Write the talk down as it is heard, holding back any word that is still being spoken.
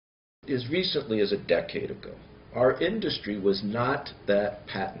as recently as a decade ago, our industry was not that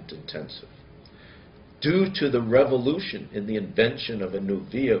patent intensive. Due to the revolution in the invention of a new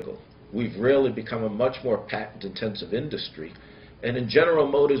vehicle, we've really become a much more patent-intensive industry. And in General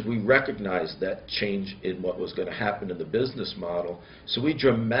Motors, we recognized that change in what was going to happen in the business model, so we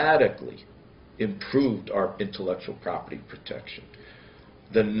dramatically improved our intellectual property protection.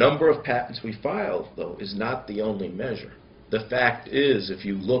 The number of patents we file, though, is not the only measure. The fact is, if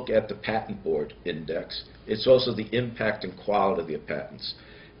you look at the Patent Board Index, it's also the impact and quality of the patents.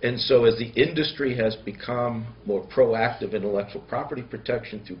 And so as the industry has become more proactive in intellectual property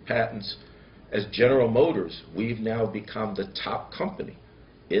protection through patents, as General Motors, we've now become the top company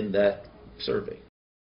in that survey.